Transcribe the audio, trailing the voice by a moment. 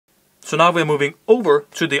So now we're moving over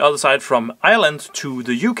to the other side from Ireland to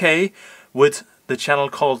the UK with the channel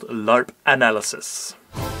called LARP Analysis.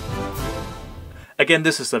 Again,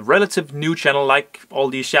 this is a relative new channel. Like all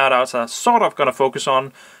these shoutouts are sort of gonna focus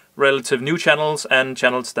on relative new channels and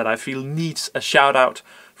channels that I feel needs a shout out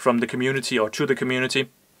from the community or to the community.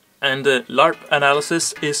 And LARP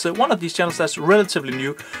Analysis is one of these channels that's relatively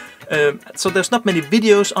new. So there's not many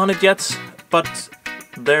videos on it yet, but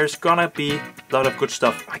there's gonna be a lot of good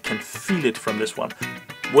stuff. I can feel it from this one.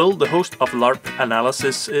 Will, the host of LARP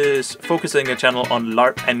Analysis, is focusing a channel on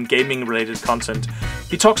LARP and gaming related content.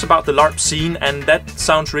 He talks about the LARP scene, and that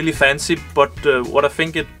sounds really fancy, but what I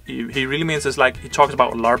think he really means is like he talks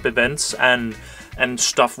about LARP events and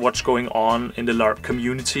stuff, what's going on in the LARP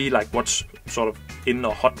community, like what's sort of in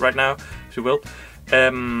or hot right now, if you will.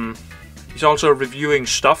 He's also reviewing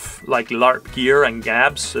stuff like LARP gear and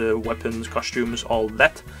gabs, weapons, costumes, all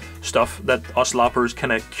that stuff that us LARPers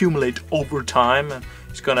can accumulate over time. And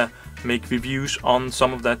he's gonna make reviews on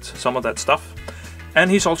some of that stuff. And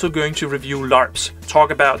he's also going to review LARPs,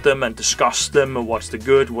 talk about them and discuss them, what's the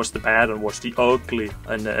good, what's the bad, and what's the ugly,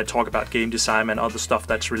 and talk about game design and other stuff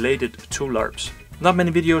that's related to LARPs. Not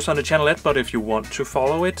many videos on the channel yet, but if you want to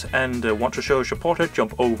follow it and want to show your support,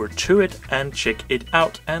 jump over to it and check it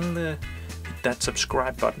out and hit that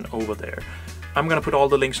subscribe button over there. I'm gonna put all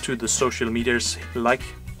the links to the social medias like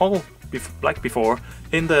before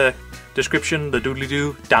in the description, the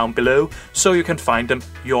doodly-doo down below, so you can find them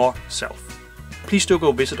yourself. Please do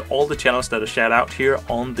go visit all the channels that are shout out here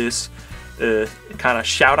on this kind of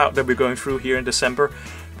shout out that we're going through here in December,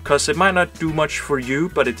 because it might not do much for you,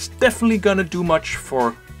 but it's definitely gonna do much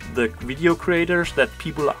for the video creators that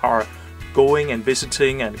people are going and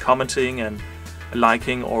visiting and commenting and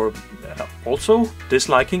liking, or also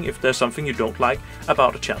disliking if there's something you don't like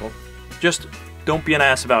about a channel. Just don't be an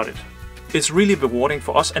ass about it. It's really rewarding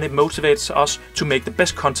for us, and it motivates us to make the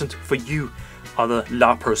best content for you, other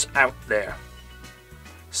LARPers out there.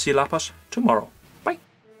 See you LARPers tomorrow. Bye!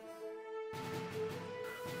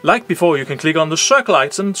 Like before, you can click on the circle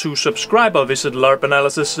icon to subscribe or visit LARP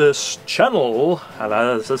Analysis' channel.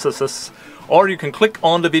 Or you can click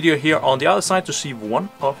on the video here on the other side to see one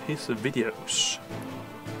of his videos.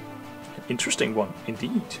 An interesting one,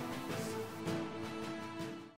 indeed.